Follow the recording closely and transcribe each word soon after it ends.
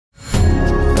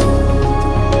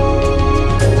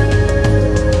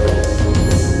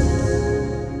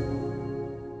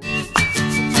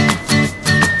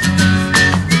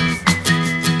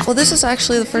this is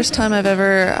actually the first time I've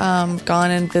ever gone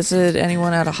and visited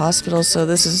anyone at a hospital, so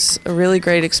this is a really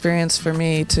great experience for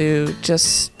me to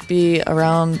just be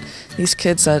around these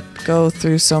kids that go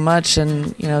through so much,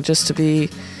 and just to be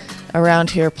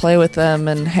around here, play with them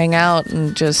and hang out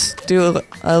and just do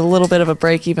a little bit of a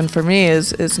break even for me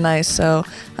is nice. So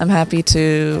I'm happy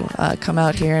to come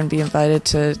out here and be invited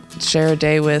to share a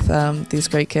day with these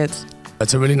great kids.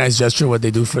 It's a really nice gesture what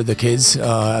they do for the kids.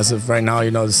 As of right now,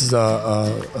 this is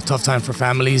a tough time for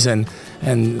families, and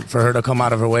for her to come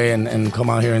out of her way and come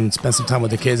out here and spend some time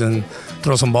with the kids and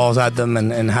throw some balls at them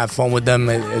and have fun with them.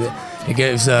 It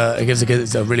gives the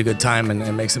kids a really good time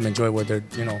and makes them enjoy what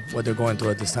they're going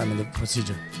through at this time in the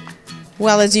procedure.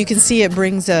 Well, as you can see, it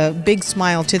brings a big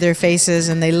smile to their faces,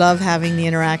 and they love having the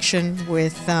interaction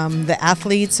with the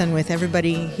athletes and with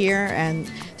everybody here, and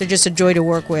they're just a joy to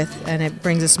work with, and it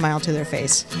brings a smile to their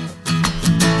face.